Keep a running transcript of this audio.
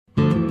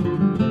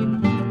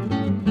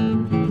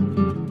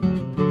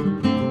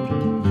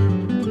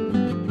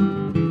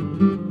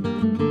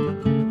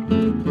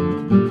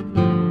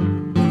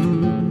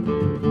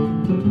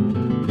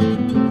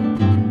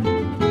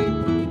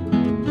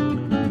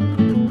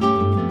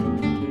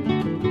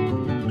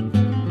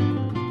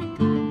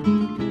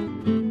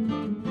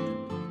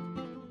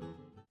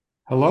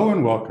Hello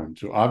and welcome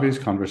to Avi's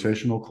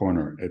Conversational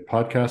Corner, a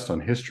podcast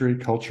on history,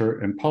 culture,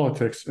 and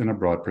politics in a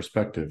broad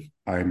perspective.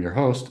 I am your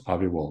host,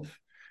 Avi Wolf.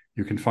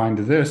 You can find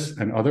this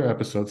and other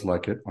episodes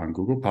like it on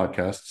Google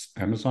Podcasts,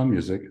 Amazon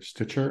Music,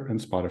 Stitcher,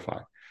 and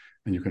Spotify.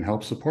 And you can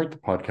help support the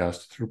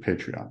podcast through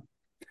Patreon.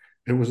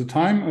 It was a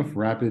time of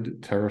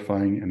rapid,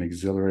 terrifying, and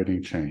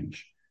exhilarating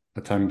change,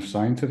 a time of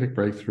scientific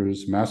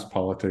breakthroughs, mass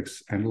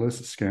politics,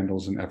 endless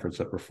scandals, and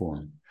efforts at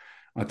reform.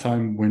 A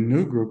time when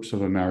new groups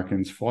of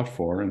Americans fought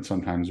for and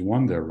sometimes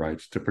won their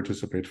rights to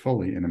participate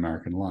fully in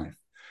American life,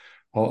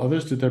 while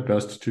others did their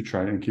best to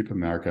try and keep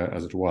America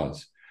as it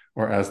was,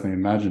 or as they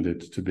imagined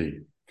it to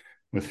be.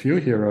 With few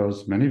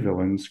heroes, many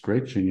villains,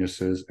 great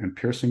geniuses, and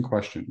piercing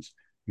questions,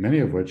 many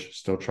of which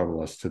still trouble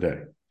us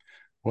today.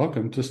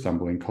 Welcome to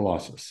Stumbling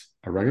Colossus,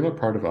 a regular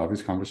part of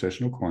Avi's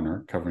Conversational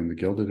Corner covering the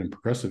Gilded and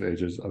Progressive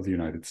Ages of the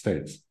United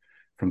States,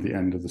 from the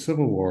end of the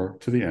Civil War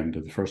to the end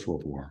of the First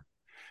World War.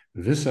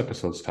 This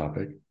episode's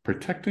topic,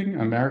 protecting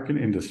American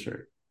industry,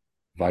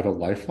 vital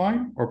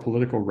lifeline or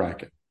political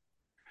racket?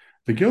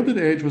 The Gilded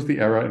Age was the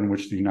era in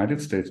which the United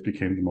States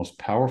became the most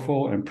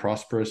powerful and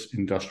prosperous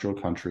industrial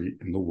country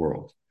in the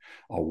world,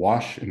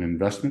 awash in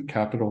investment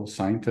capital,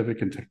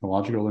 scientific and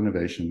technological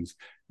innovations,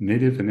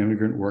 native and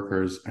immigrant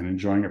workers, and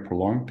enjoying a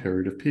prolonged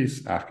period of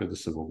peace after the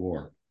Civil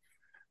War.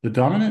 The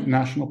dominant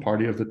national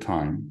party of the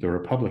time, the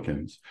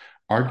Republicans,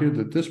 argued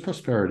that this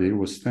prosperity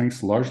was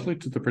thanks largely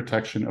to the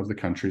protection of the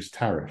country's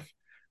tariff,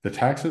 the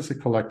taxes it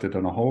collected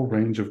on a whole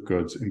range of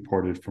goods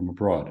imported from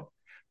abroad,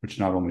 which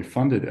not only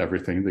funded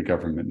everything the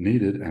government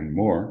needed and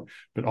more,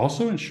 but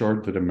also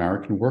ensured that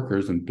American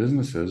workers and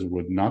businesses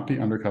would not be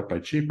undercut by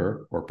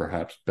cheaper, or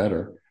perhaps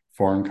better,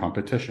 foreign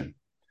competition.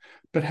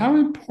 But how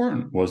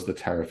important was the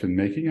tariff in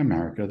making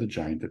America the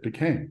giant it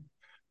became?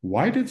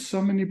 Why did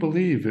so many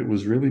believe it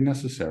was really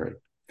necessary?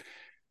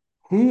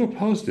 Who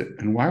opposed it,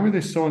 and why were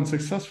they so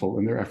unsuccessful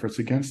in their efforts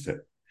against it?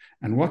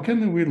 And what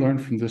can we learn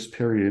from this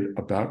period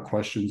about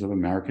questions of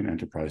American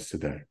enterprise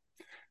today?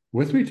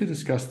 With me to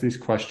discuss these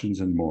questions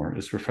and more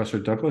is Professor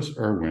Douglas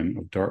Irwin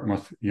of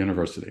Dartmouth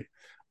University,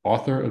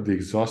 author of The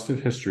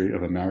Exhaustive History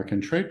of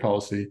American Trade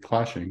Policy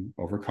Clashing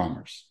Over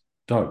Commerce.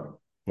 Doug,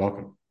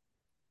 welcome.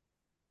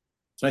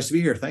 It's nice to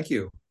be here. Thank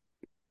you.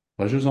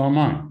 Pleasure's all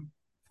mine.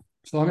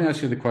 So let me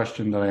ask you the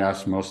question that I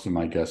ask most of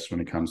my guests when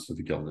it comes to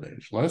the Gilded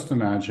Age. Let's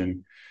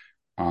imagine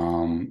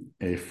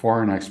a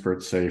foreign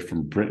expert, say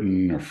from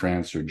Britain or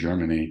France or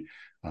Germany,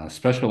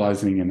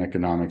 specializing in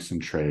economics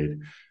and trade,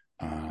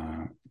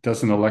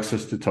 does an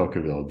Alexis de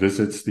Tocqueville,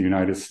 visits the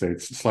United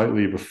States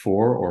slightly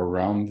before or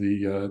around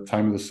the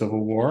time of the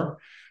Civil War,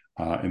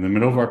 in the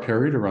middle of our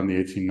period, around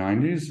the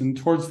 1890s, and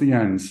towards the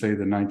end, say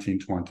the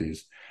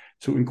 1920s,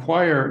 to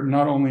inquire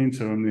not only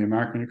into the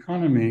American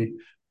economy,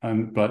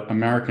 but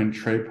American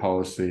trade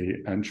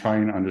policy and try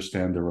and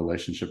understand the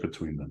relationship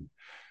between them.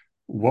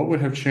 What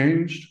would have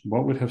changed?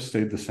 What would have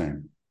stayed the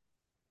same?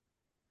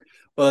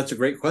 Well, that's a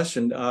great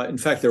question. In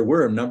fact, there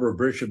were a number of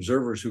British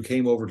observers who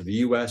came over to the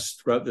U.S.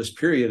 throughout this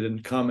period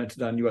and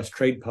commented on U.S.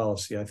 trade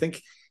policy. I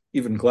think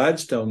even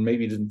Gladstone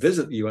maybe didn't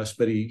visit the U.S.,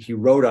 but he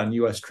wrote on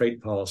U.S. trade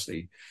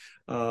policy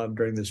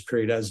during this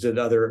period, as did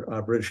other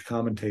British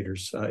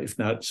commentators, if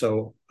not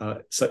so,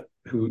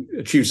 who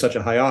achieved such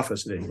a high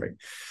office at any rate.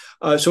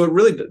 So it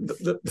really,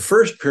 the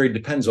first period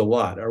depends a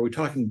lot. Are we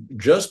talking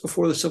just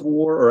before the Civil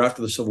War or after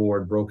the Civil War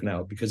had broken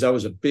out? Because that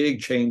was a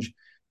big change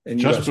in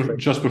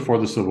just before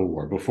the Civil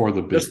War, before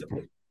the big.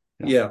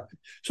 Yeah.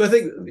 So I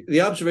think the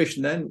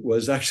observation then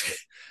was actually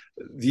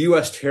the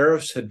U.S.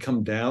 tariffs had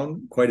come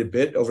down quite a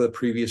bit over the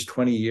previous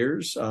 20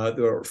 years.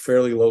 They were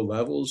fairly low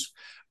levels.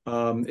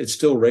 It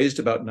still raised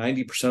about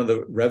 90% of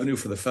the revenue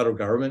for the federal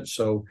government.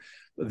 So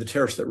the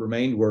tariffs that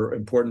remained were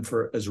important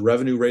as a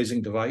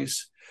revenue-raising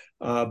device.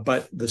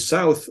 But the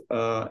South,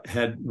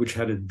 which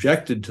had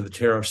objected to the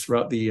tariffs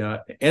throughout the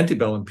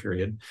antebellum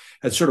period,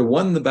 had sort of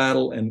won the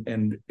battle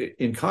and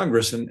in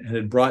Congress and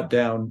had brought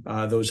down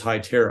those high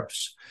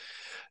tariffs.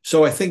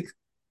 So I think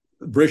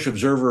the British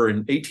Observer in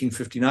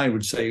 1859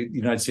 would say the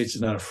United States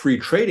is not a free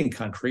trading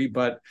country,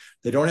 but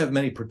they don't have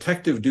many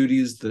protective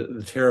duties.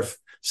 The tariff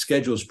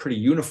schedule is pretty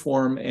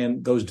uniform,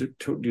 and those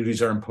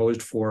duties are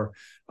imposed for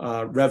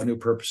revenue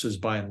purposes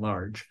by and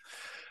large.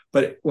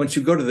 But once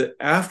you go to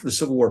after the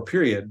Civil War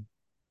period,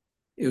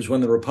 it was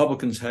when the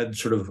Republicans had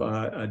sort of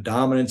a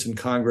dominance in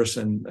Congress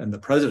and the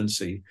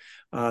presidency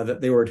that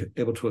they were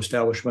able to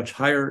establish much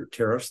higher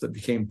tariffs that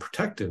became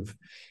protective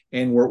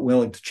and weren't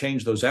willing to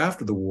change those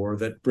after the war,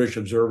 that British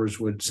observers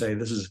would say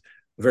this is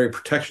a very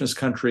protectionist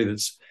country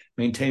that's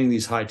maintaining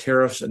these high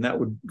tariffs, and that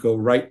would go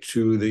right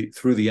through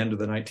the end of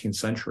the 19th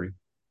century.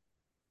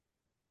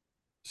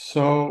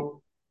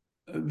 So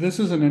this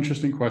is an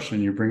interesting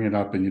question. You bring it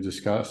up and you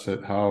discuss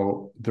it,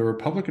 how the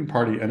Republican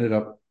Party ended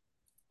up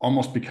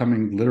almost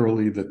becoming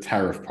literally the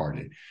tariff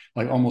party.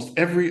 Like almost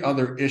every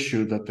other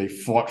issue that they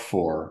fought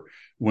for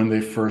when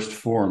they first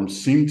formed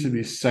seemed to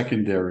be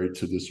secondary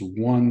to this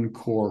one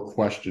core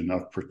question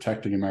of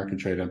protecting American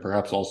trade and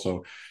perhaps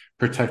also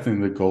protecting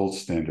the gold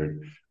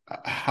standard.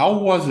 How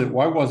was it?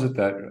 Why was it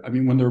that, I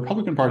mean, when the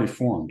Republican Party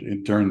formed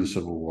during the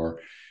Civil War,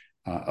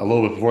 a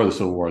little bit before the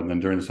Civil War and then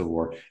during the Civil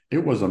War,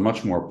 it was a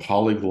much more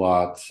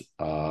polyglot,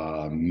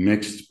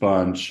 mixed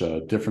bunch.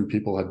 Different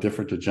people had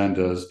different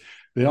agendas.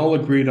 They all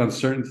agreed on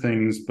certain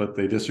things, but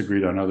they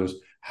disagreed on others.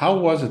 How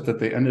was it that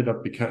they ended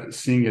up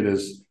seeing it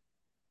as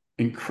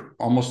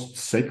almost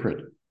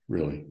sacred,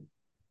 really?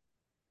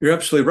 You're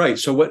absolutely right.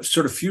 So what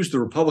sort of fused the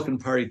Republican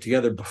Party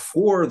together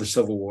before the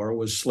Civil War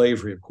was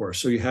slavery, of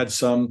course. So you had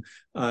some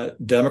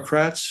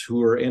Democrats who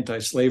were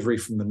anti-slavery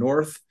from the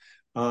North,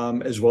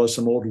 as well as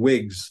some old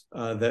Whigs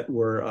that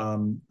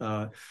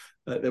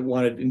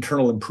wanted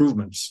internal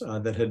improvements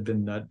that had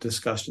been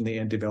discussed in the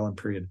antebellum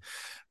period.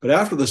 But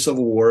after the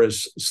Civil War,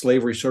 as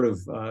slavery sort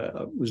of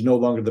was no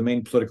longer the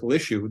main political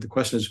issue, the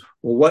question is,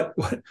 well,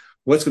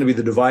 what's going to be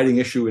the dividing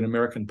issue in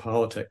American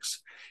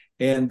politics?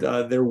 And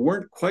there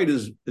weren't quite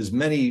as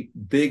many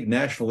big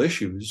national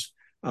issues.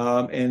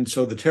 And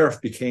so the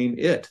tariff became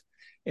it.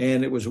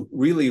 And it was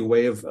really a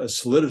way of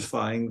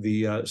solidifying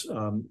the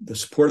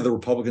support of the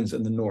Republicans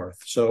in the North.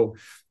 So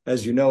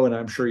as you know, and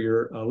I'm sure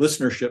your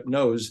listenership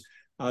knows,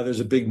 there's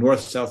a big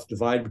North-South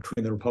divide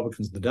between the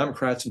Republicans and the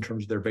Democrats in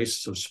terms of their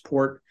basis of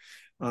support.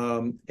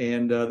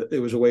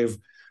 It was a way of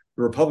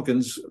the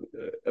Republicans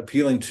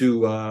appealing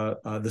to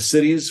the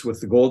cities with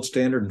the gold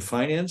standard in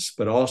finance,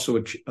 but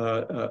also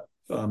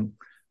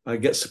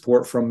get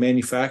support from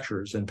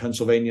manufacturers in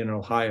Pennsylvania and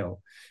Ohio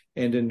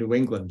and in New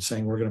England,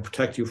 saying we're going to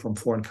protect you from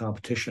foreign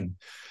competition.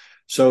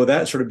 So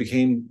that sort of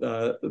became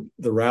the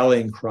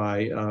rallying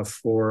cry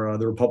for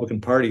the Republican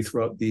Party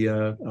throughout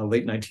the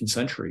late 19th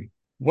century.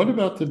 What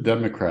about the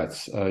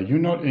Democrats? You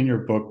note in your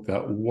book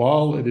that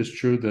while it is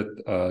true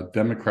that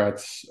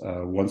Democrats,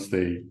 once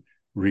they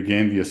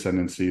regained the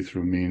ascendancy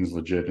through means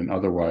legit and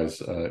otherwise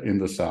in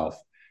the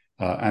South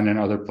and in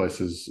other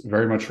places,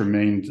 very much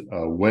remained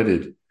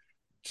wedded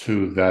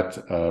to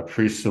that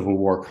pre-Civil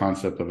War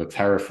concept of a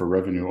tariff for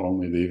revenue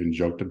only. They even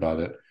joked about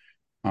it.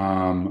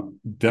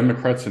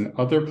 Democrats in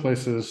other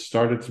places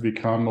started to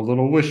become a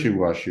little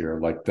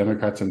wishy-washier, like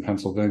Democrats in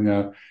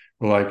Pennsylvania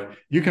were like,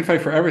 you can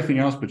fight for everything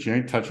else, but you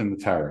ain't touching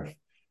the tariff.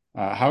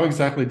 How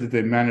exactly did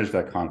they manage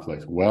that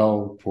conflict?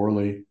 Well,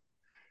 poorly?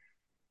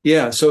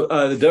 Yeah, so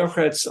the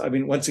Democrats, I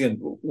mean, once again,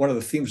 one of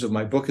the themes of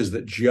my book is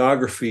that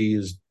geography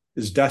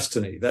is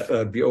destiny. That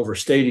would be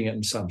overstating it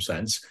in some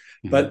sense.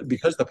 But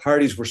because the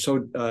parties were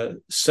so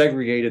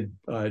segregated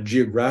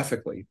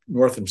geographically,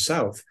 North and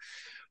South,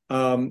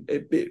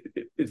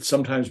 it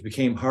sometimes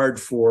became hard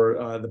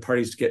for the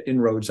parties to get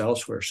inroads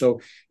elsewhere.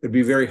 So it'd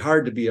be very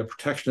hard to be a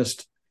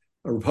protectionist,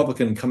 a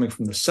Republican coming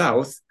from the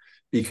South,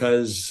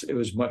 because it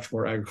was much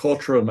more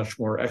agricultural and much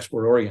more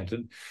export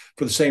oriented.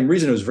 For the same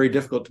reason, it was very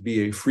difficult to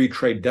be a free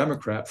trade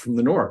Democrat from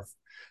the North,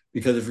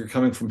 because if you're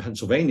coming from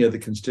Pennsylvania, the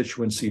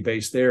constituency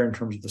base there in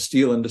terms of the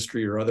steel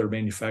industry or other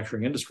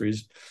manufacturing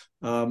industries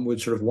would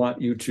sort of want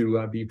you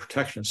to be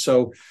protectionist.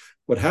 So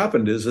what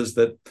happened is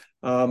that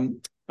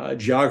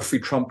geography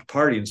trumped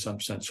party in some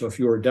sense. So if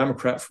you were a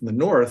Democrat from the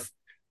North,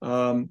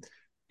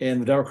 and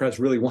the Democrats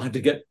really wanted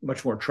to get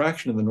much more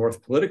traction in the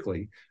North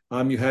politically,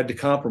 you had to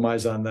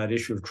compromise on that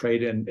issue of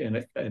trade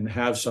and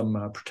have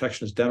some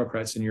protectionist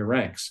Democrats in your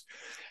ranks.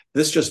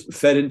 This just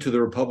fed into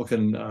the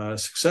Republican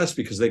success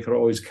because they could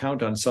always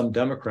count on some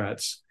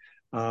Democrats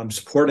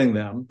supporting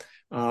them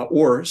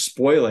or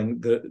spoiling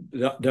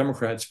the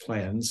Democrats'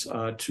 plans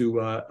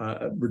to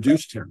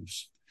reduce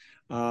tariffs.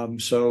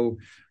 So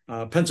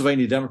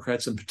Pennsylvania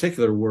Democrats in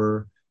particular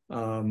were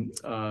an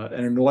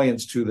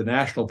annoyance to the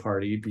National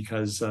Party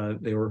because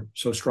they were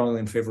so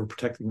strongly in favor of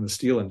protecting the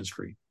steel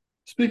industry.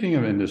 Speaking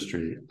of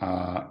industry,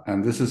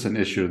 and this is an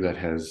issue that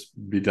has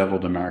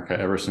bedeviled America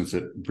ever since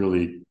it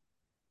really,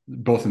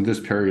 both in this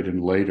period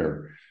and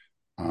later,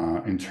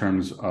 in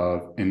terms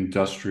of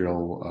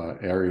industrial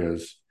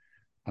areas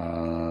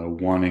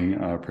wanting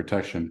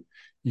protection.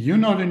 You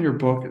note in your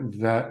book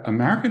that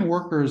American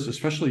workers,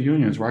 especially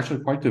unions, were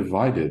actually quite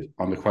divided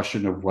on the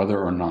question of whether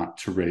or not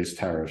to raise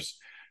tariffs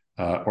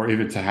or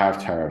even to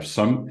have tariffs.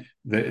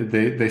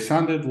 They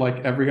sounded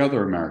like every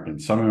other American.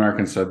 Some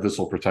Americans said this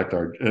will protect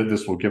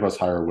this will give us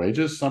higher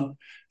wages. Some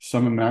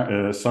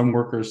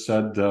workers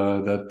said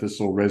that this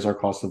will raise our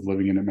cost of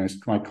living and it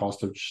might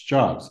cost us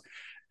jobs.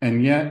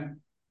 And yet,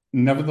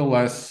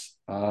 nevertheless,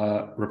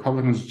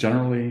 Republicans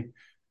generally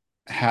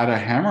had a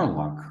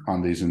hammerlock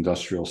on these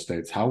industrial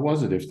states. How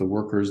was it if the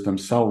workers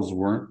themselves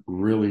weren't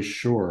really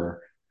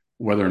sure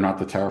whether or not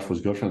the tariff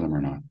was good for them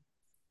or not?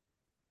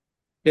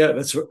 Yeah,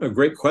 that's a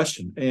great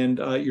question. And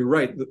you're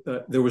right.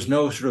 There was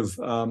no sort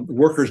of,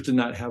 workers did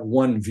not have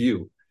one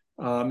view.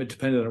 It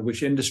depended on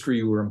which industry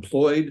you were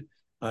employed.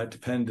 And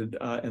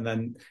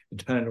then it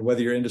depended on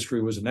whether your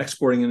industry was an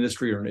exporting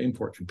industry or an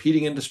import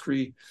competing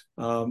industry.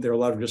 There are a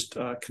lot of just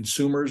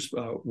consumers,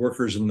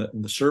 workers in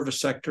the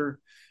service sector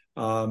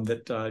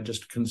that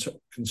just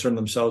concern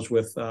themselves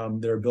with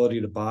their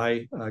ability to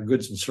buy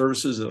goods and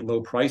services at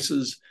low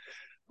prices.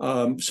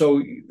 So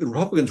the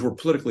Republicans were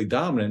politically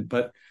dominant,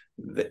 but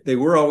there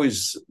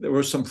was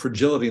some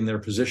fragility in their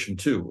position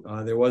too.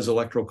 There was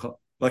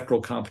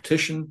electoral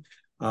competition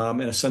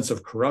and a sense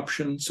of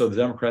corruption. So the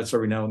Democrats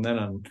every now and then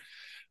on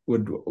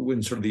would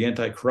win sort of the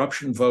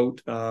anti-corruption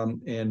vote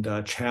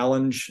and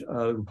challenge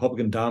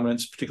Republican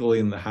dominance, particularly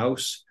in the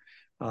House.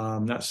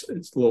 It's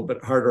a little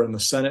bit harder in the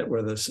Senate,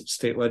 where the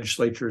state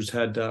legislatures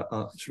had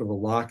sort of a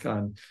lock on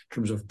in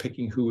terms of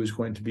picking who was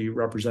going to be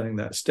representing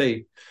that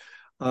state.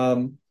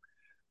 So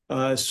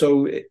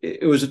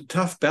it was a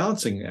tough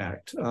balancing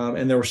act,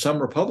 and there were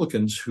some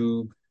Republicans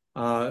who,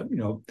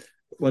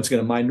 once again,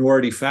 a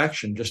minority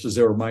faction, just as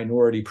there were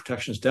minority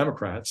protectionist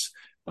Democrats.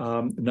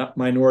 Not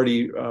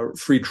minority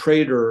free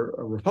trade or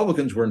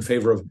Republicans were in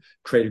favor of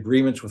trade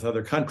agreements with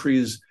other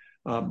countries,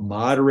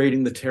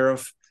 moderating the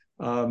tariff.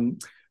 I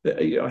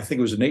think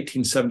it was in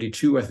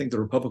 1872, I think the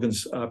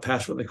Republicans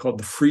passed what they called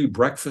the free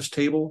breakfast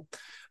table,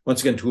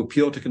 once again, to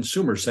appeal to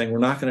consumers, saying we're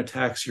not going to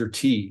tax your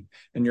tea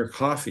and your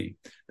coffee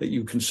that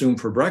you consume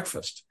for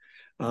breakfast.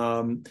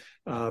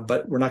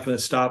 But we're not going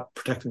to stop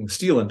protecting the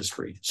steel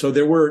industry. So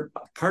there were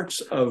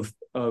parts of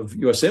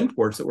U.S.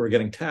 imports that were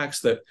getting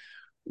taxed that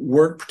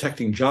weren't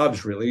protecting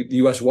jobs, really. The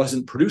U.S.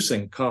 wasn't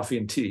producing coffee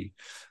and tea.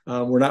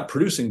 We're not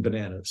producing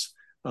bananas.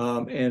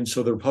 And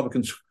so the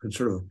Republicans could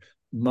sort of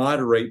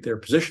moderate their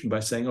position by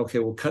saying, okay,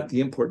 we'll cut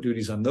the import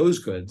duties on those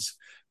goods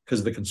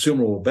because the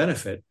consumer will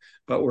benefit,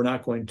 but we're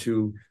not going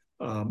to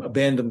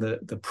abandon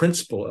the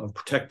principle of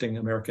protecting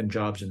American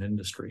jobs and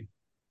industry.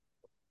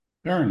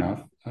 Fair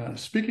enough.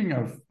 Speaking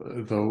of,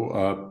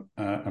 though,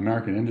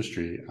 American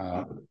industry,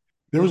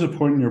 there was a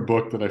point in your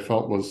book that I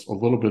felt was a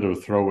little bit of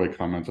a throwaway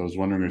comment. I was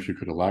wondering if you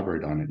could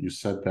elaborate on it. You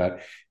said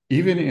that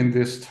even in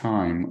this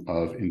time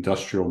of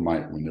industrial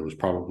might, when there was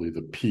probably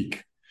the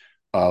peak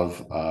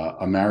of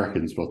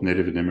Americans, both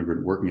native and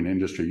immigrant, working in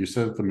industry, you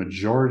said that the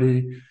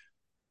majority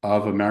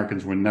of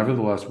Americans were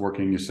nevertheless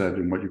working, you said,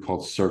 in what you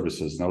called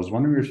services. And I was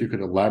wondering if you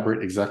could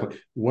elaborate exactly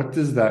what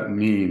does that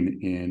mean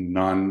in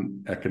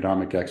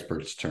non-economic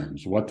experts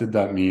terms? What did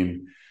that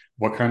mean?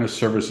 What kind of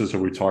services are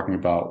we talking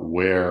about?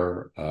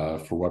 Where,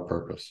 for what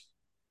purpose?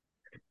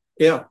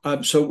 Yeah.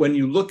 So when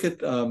you look at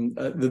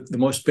the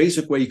most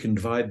basic way you can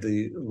divide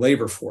the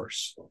labor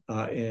force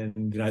in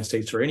the United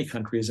States or any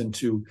country is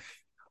into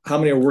how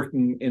many are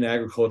working in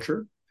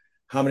agriculture,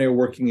 how many are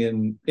working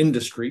in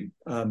industry,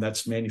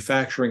 that's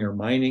manufacturing or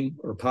mining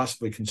or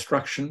possibly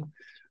construction,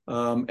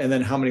 and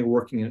then how many are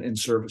working in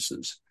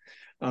services.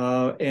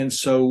 And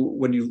so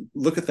when you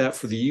look at that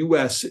for the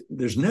U.S.,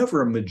 there's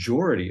never a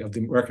majority of the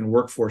American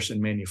workforce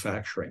in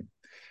manufacturing.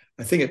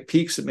 I think it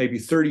peaks at maybe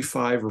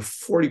 35 or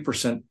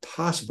 40%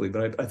 possibly,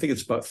 but I think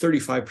it's about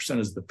 35%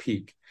 is the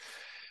peak.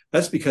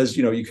 That's because,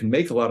 you can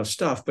make a lot of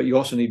stuff, but you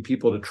also need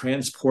people to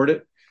transport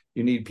it.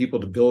 You need people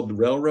to build the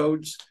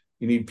railroads.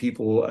 You need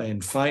people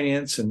in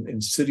finance and in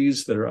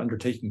cities that are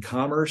undertaking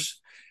commerce,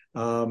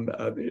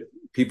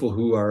 people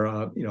who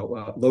are,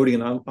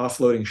 loading and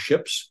offloading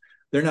ships.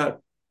 They're not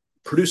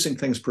producing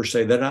things per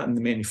se. They're not in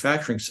the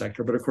manufacturing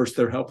sector, but of course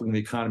they're helping the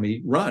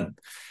economy run.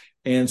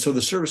 And so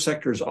the service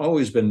sector has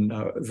always been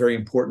very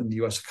important in the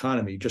U.S.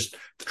 economy, just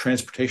the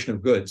transportation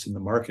of goods and the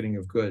marketing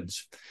of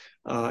goods.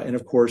 And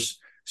of course,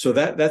 so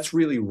that's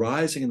really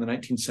rising in the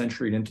 19th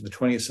century and into the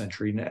 20th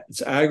century. And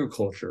it's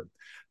agriculture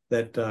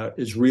that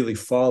is really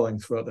falling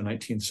throughout the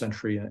 19th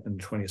century and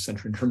the 20th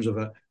century in terms of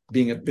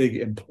being a big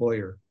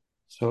employer.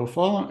 So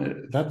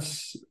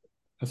that's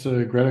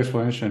a great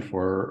explanation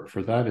for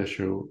that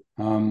issue.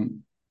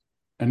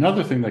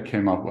 Another thing that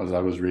came up as I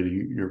was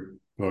reading your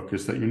book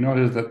is that you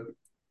noted that,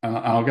 and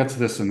I'll get to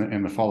this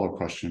in the follow-up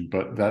question,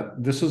 but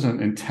that this is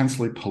an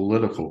intensely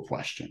political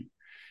question.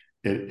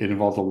 It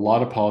involved a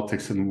lot of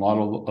politics and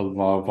involved a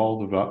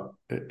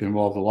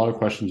lot of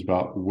questions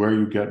about where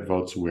you get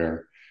votes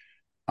where.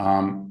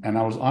 And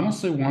I was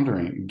honestly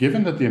wondering,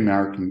 given that the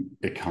American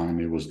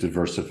economy was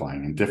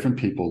diversifying and different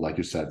people, like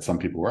you said, some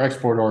people were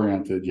export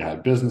oriented, you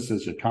had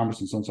businesses, you had commerce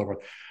and so on and so forth.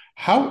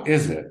 How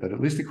is it that, at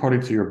least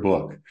according to your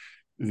book,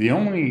 the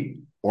only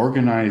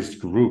organized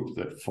group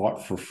that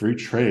fought for free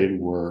trade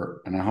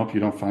were, and I hope you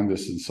don't find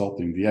this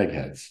insulting, the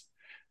eggheads,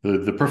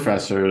 the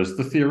professors,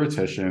 the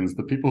theoreticians,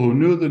 the people who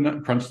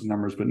knew crunched the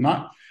numbers, but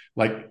not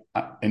like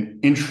an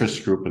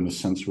interest group in the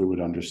sense we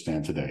would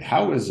understand today?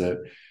 How is it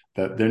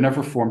that there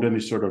never formed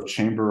any sort of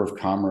chamber of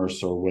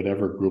commerce or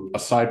whatever group,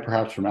 aside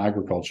perhaps from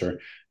agriculture,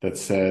 that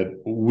said,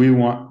 we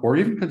want, or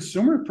even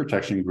consumer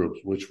protection groups,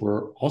 which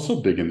were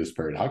also big in this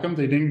period? How come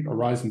they didn't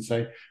arise and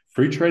say,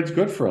 free trade's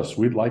good for us,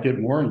 we'd like it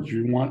more, and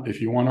if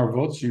you want our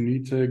votes, you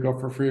need to go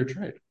for freer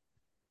trade?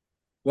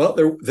 Well,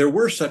 there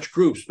were such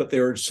groups, but they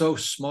were so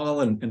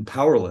small and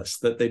powerless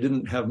that they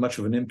didn't have much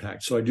of an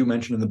impact. So I do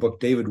mention in the book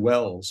David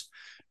Wells,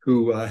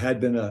 who had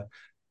been a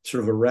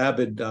sort of a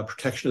rabid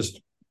protectionist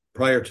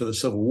prior to the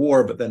Civil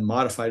War, but then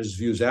modified his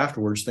views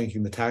afterwards,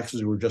 thinking the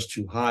taxes were just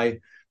too high,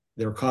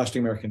 they were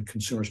costing American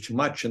consumers too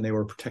much, and they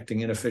were protecting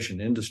inefficient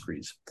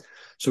industries.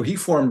 So he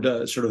formed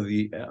sort of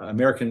the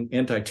American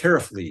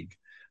Anti-Tariff League.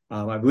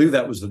 I believe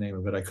that was the name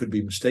of it. I could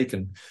be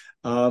mistaken.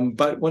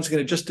 But once again,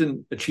 it just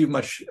didn't achieve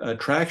much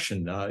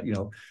traction.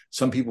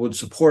 Some people would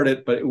support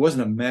it, but it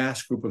wasn't a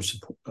mass group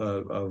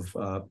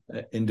of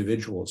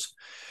individuals.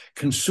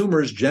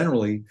 Consumers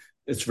generally,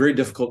 it's very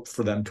difficult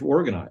for them to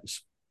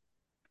organize.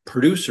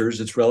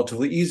 producers, it's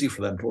relatively easy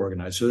for them to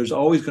organize. So there's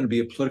always going to be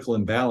a political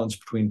imbalance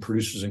between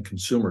producers and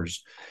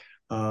consumers.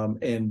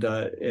 And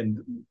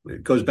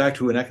it goes back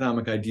to an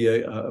economic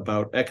idea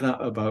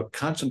about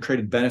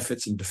concentrated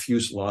benefits and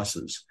diffuse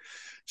losses.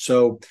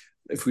 So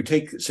if we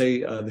take,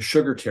 say, the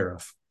sugar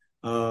tariff,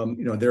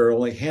 there are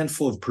only a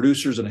handful of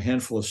producers and a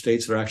handful of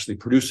states that are actually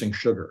producing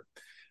sugar.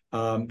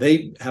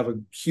 They have a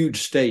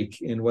huge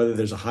stake in whether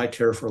there's a high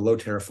tariff or a low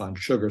tariff on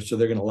sugar, so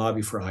they're going to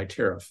lobby for a high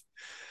tariff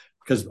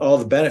because all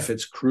the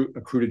benefits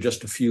accrue to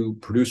just a few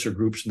producer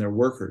groups and their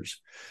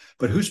workers.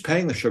 But who's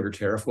paying the sugar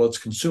tariff? Well, it's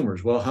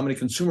consumers. Well, how many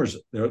consumers?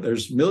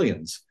 There's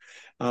millions.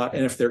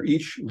 And if they're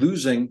each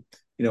losing,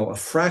 a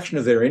fraction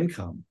of their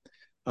income,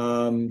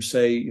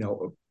 say,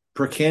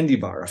 per candy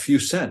bar, a few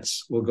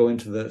cents will go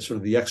into the sort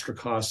of the extra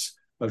costs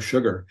of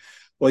sugar.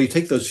 Well, you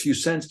take those few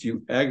cents,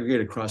 you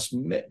aggregate across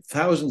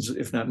thousands,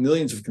 if not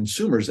millions of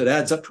consumers, it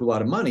adds up to a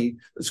lot of money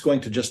that's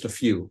going to just a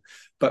few.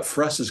 But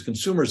for us as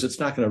consumers, it's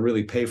not going to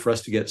really pay for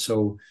us to get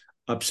so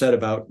upset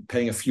about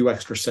paying a few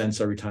extra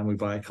cents every time we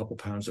buy a couple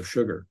pounds of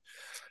sugar.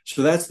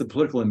 So that's the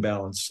political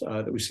imbalance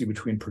that we see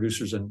between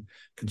producers and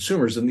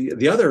consumers. And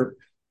the other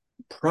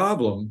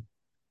problem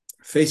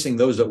facing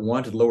those that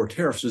wanted lower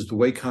tariffs is the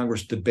way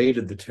Congress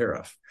debated the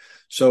tariff.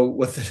 So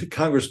what the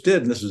Congress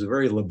did, and this is a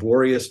very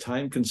laborious,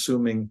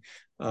 time-consuming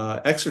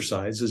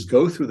exercise, is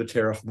go through the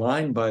tariff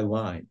line by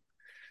line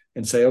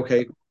and say,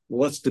 okay,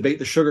 well, let's debate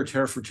the sugar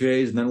tariff for 2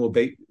 days, and then we'll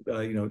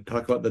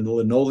talk about the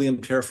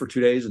linoleum tariff for 2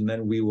 days, and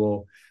then we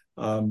will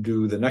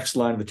do the next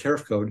line of the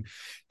tariff code.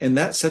 And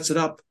that sets it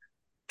up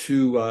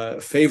to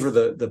favor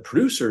the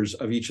producers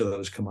of each of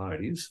those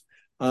commodities.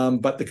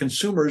 But the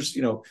consumers,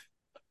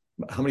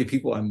 how many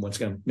people, I'm once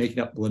again making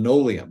up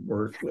linoleum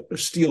or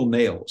steel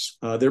nails.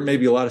 There may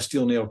be a lot of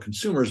steel nail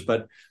consumers,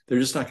 but they're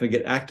just not going to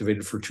get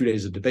activated for 2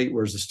 days of debate,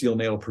 whereas the steel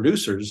nail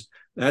producers,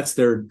 that's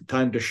their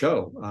time to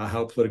show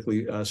how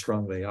politically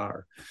strong they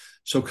are.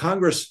 So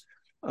Congress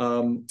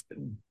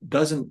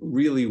doesn't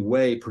really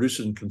weigh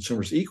producers and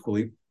consumers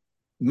equally,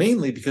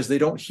 mainly because they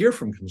don't hear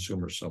from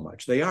consumers so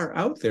much. They are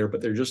out there,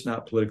 but they're just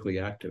not politically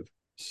active.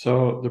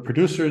 So the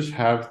producers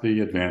have the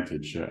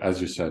advantage,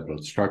 as you said,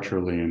 both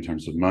structurally in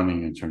terms of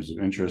money, in terms of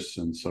interests,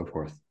 and so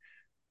forth.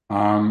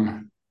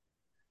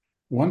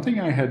 One thing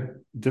I had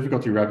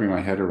difficulty wrapping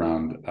my head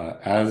around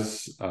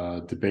as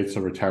debates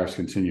over tariffs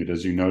continued,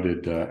 as you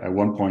noted, at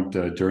one point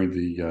during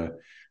the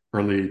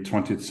early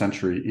 20th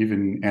century,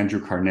 even Andrew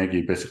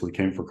Carnegie basically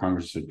came for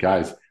Congress and said,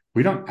 guys,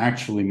 we don't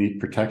actually need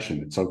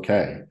protection. It's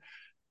okay.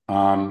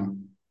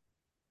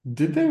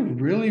 Did they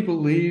really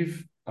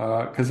believe,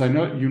 because I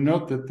know you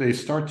note that they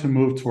start to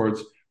move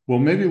towards, well,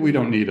 maybe we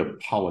don't need a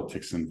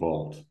politics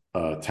involved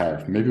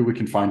tariff. Maybe we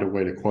can find a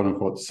way to quote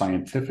unquote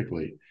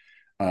scientifically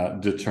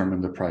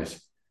determine the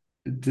price.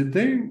 Did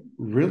they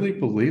really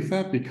believe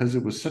that? Because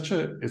it's such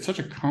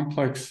a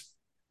complex,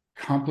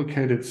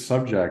 complicated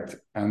subject,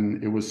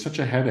 and it was such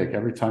a headache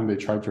every time they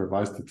tried to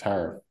revise the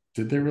tariff.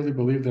 Did they really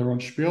believe their own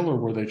spiel, or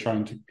were they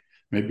trying to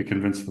maybe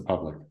convince the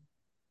public?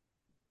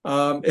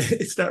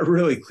 It's not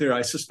really clear.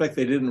 I suspect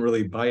they didn't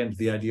really buy into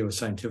the idea of a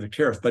scientific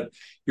tariff, but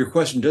your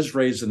question does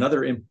raise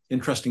another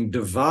interesting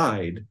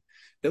divide,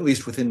 at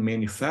least within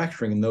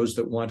manufacturing, and those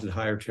that wanted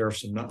higher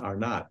tariffs and are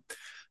not.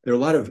 There are a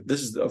lot of,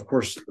 this is, of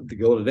course, the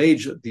Gilded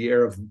Age, the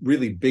era of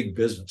really big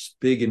business,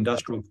 big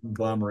industrial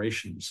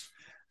conglomerations.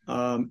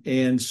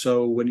 And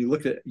so when you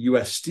look at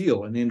U.S.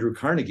 Steel and Andrew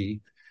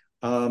Carnegie,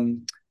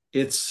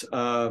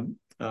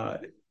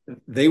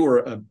 they were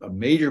a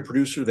major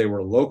producer. They were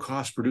a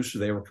low-cost producer.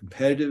 They were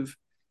competitive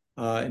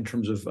in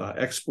terms of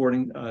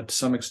exporting to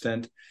some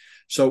extent.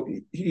 So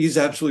he's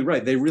absolutely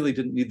right. They really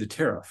didn't need the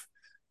tariff.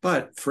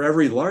 But for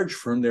every large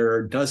firm, there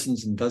are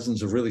dozens and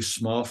dozens of really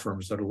small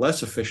firms that are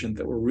less efficient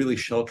that were really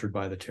sheltered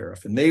by the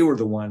tariff. And they were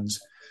the ones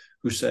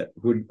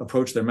who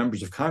approach their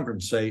members of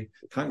Congress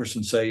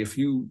and say, if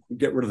you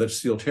get rid of the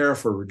steel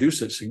tariff or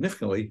reduce it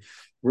significantly,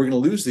 we're going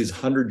to lose these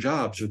 100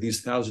 jobs or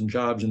these 1,000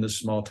 jobs in this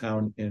small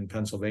town in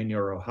Pennsylvania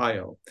or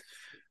Ohio.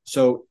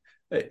 So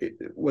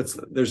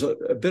there's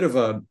a bit of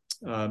a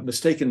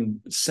mistaken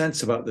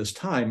sense about this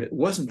time. It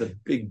wasn't the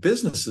big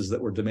businesses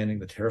that were demanding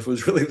the tariff. It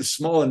was really the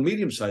small and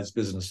medium-sized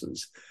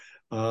businesses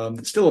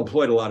that still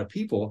employed a lot of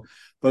people,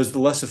 but as the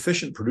less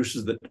efficient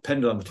producers that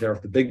depended on the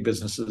tariff, the big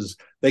businesses,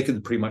 they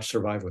could pretty much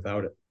survive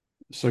without it.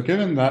 So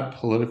given that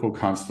political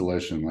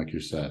constellation, like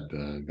you said,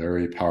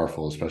 very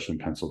powerful, especially in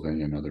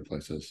Pennsylvania and other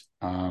places,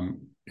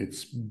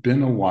 it's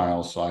been a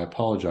while, so I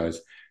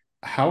apologize.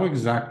 How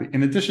exactly,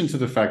 in addition to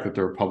the fact that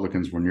the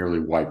Republicans were nearly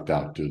wiped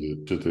out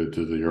due to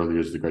the early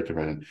years of the Great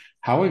Depression,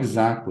 how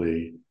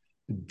exactly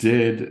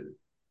did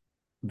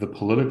the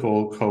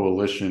political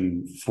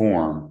coalition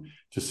form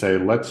to say,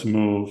 let's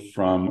move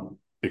from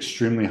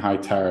extremely high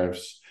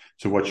tariffs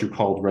to what you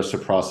called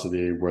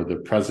reciprocity, where the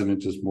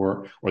president is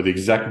more, or the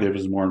executive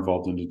is more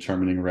involved in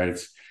determining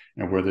rates,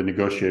 and where they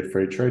negotiate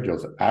free trade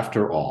deals?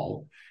 After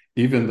all,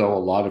 even though a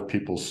lot of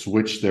people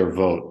switched their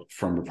vote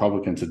from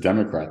Republican to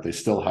Democrat, they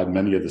still had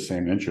many of the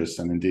same interests.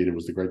 And indeed, it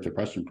was the Great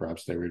Depression,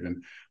 perhaps they were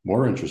even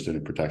more interested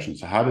in protection.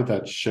 So how did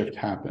that shift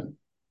happen?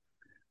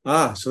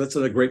 So that's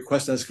a great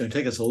question. That's going to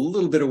take us a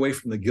little bit away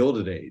from the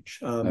Gilded Age.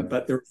 That,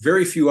 But there are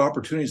very few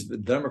opportunities that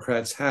the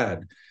Democrats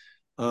had.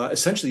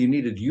 Essentially, you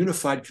needed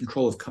unified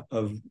control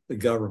of the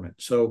government.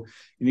 So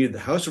you needed the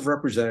House of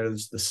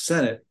Representatives, the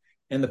Senate,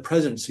 and the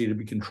presidency to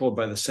be controlled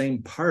by the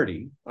same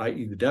party,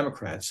 i.e., the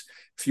Democrats,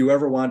 if you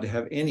ever wanted to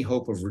have any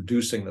hope of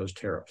reducing those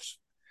tariffs.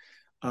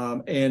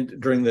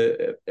 And during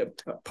the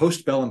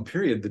postbellum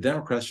period, the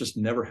Democrats just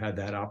never had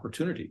that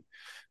opportunity.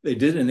 They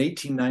did in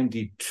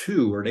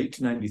 1892 or in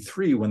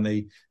 1893 when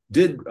they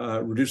did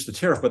reduce the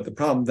tariff. But the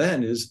problem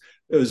then is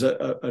it was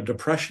a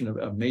depression,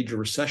 a major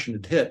recession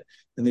had hit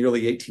in the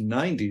early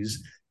 1890s.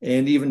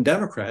 And even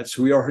Democrats,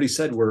 who we already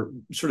said were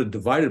sort of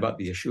divided about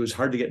the issue, it was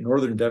hard to get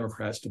Northern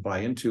Democrats to buy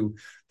into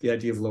the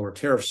idea of lower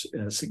tariffs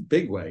in a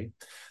big way.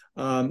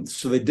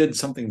 So they did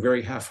something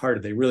very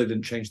half-hearted. They really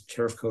didn't change the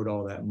tariff code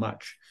all that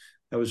much.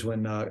 That was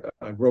when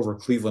Grover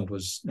Cleveland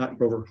was not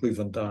Grover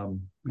Cleveland.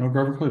 no,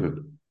 Grover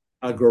Cleveland.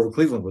 Grover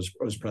Cleveland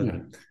was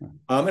president. Yeah.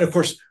 And of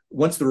course,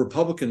 once the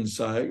Republicans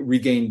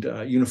regained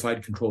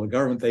unified control of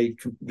government, they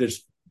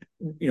just,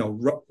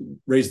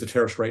 raised the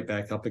tariffs right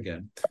back up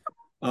again.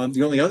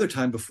 The only other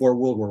time before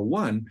World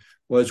War I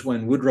was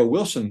when Woodrow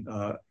Wilson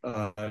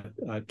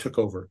took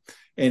over.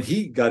 And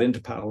he got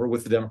into power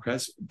with the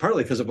Democrats,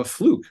 partly because of a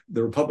fluke.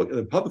 The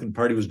Republican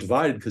Party was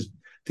divided because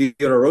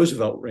Theodore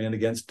Roosevelt ran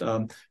against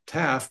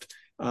Taft.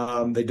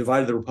 They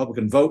divided the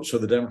Republican vote, so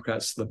the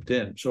Democrats slipped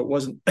in. So it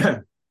wasn't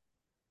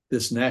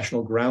this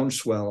national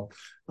groundswell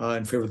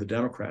in favor of the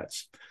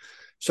Democrats.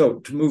 So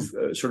to move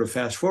sort of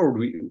fast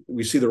forward,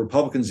 we see the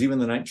Republicans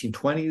even in the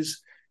 1920s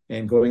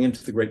and going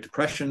into the Great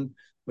Depression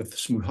with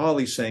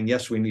Smoot-Hawley saying,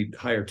 yes, we need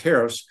higher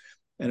tariffs.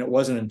 And it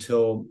wasn't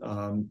until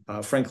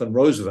Franklin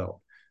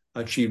Roosevelt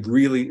achieved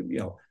really,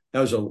 that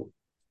was a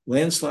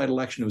landslide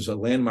election. It was a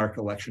landmark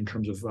election in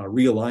terms of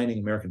realigning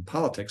American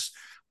politics.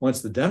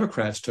 Once the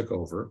Democrats took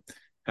over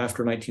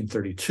after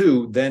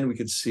 1932, then we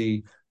could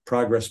see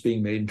progress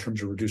being made in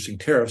terms of reducing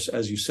tariffs,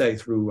 as you say,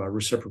 through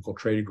reciprocal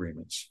trade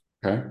agreements.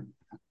 Okay.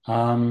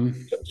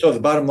 So the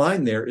bottom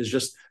line there is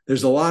just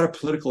there's a lot of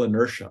political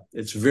inertia.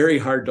 It's very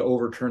hard to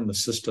overturn the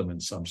system in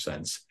some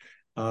sense.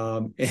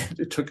 And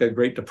it took a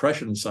Great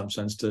Depression in some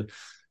sense to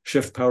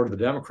shift power to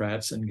the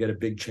Democrats and get a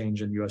big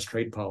change in U.S.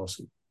 trade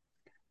policy.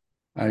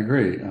 I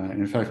agree.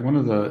 In fact, one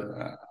of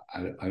the,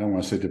 I don't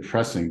want to say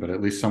depressing, but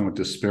at least somewhat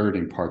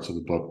dispiriting parts of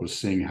the book was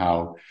seeing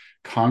how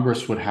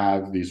Congress would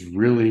have these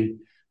really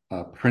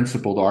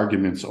principled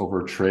arguments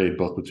over trade,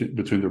 both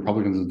between the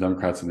Republicans and the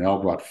Democrats, and they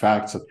all brought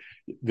facts.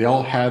 They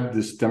all had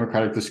this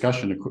democratic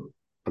discussion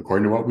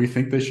according to what we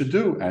think they should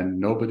do, and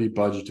nobody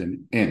budged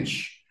an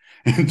inch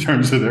in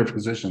terms of their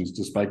positions,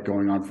 despite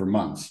going on for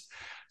months.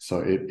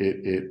 So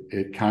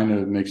it kind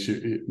of makes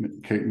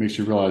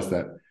you realize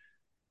that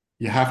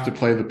you have to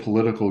play the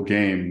political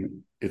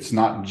game. It's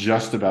not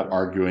just about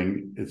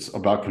arguing; it's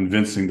about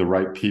convincing the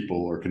right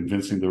people or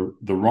convincing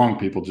the wrong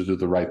people to do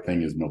the right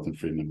thing, as Milton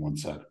Friedman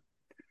once said.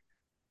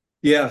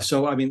 Yeah,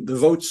 so I mean, the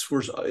votes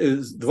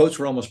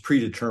were almost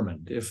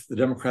predetermined. If the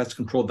Democrats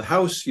controlled the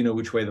House, you know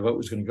which way the vote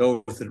was going to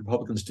go. If the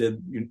Republicans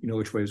did, you know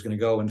which way it was going to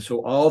go. And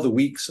so all the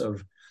weeks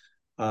of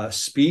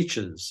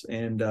speeches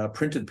and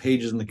printed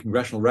pages in the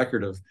congressional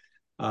record of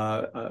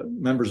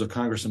members of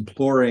Congress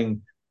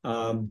imploring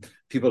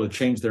people to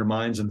change their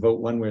minds and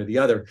vote one way or the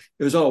other,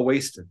 it was all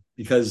wasted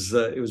because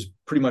it was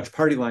pretty much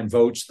party line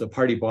votes. The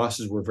party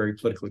bosses were very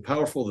politically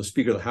powerful. The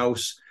Speaker of the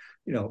House,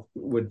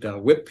 would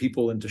whip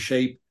people into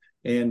shape.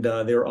 And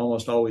they were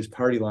almost always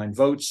party line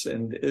votes,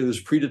 and it was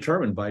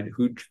predetermined by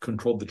who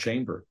controlled the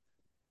chamber.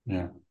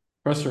 Yeah.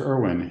 Professor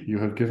Irwin, you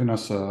have given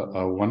us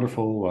a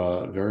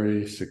wonderful,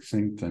 very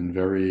succinct and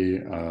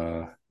very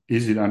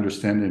easy to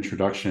understand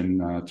introduction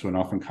to an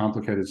often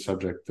complicated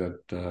subject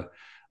that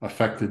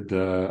affected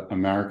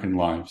American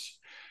lives.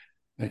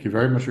 Thank you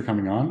very much for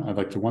coming on. I'd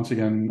like to once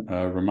again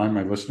remind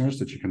my listeners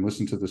that you can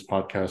listen to this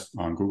podcast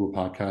on Google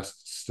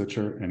Podcasts,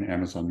 Stitcher, and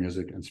Amazon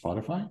Music and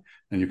Spotify.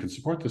 And you can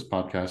support this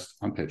podcast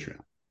on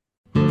Patreon.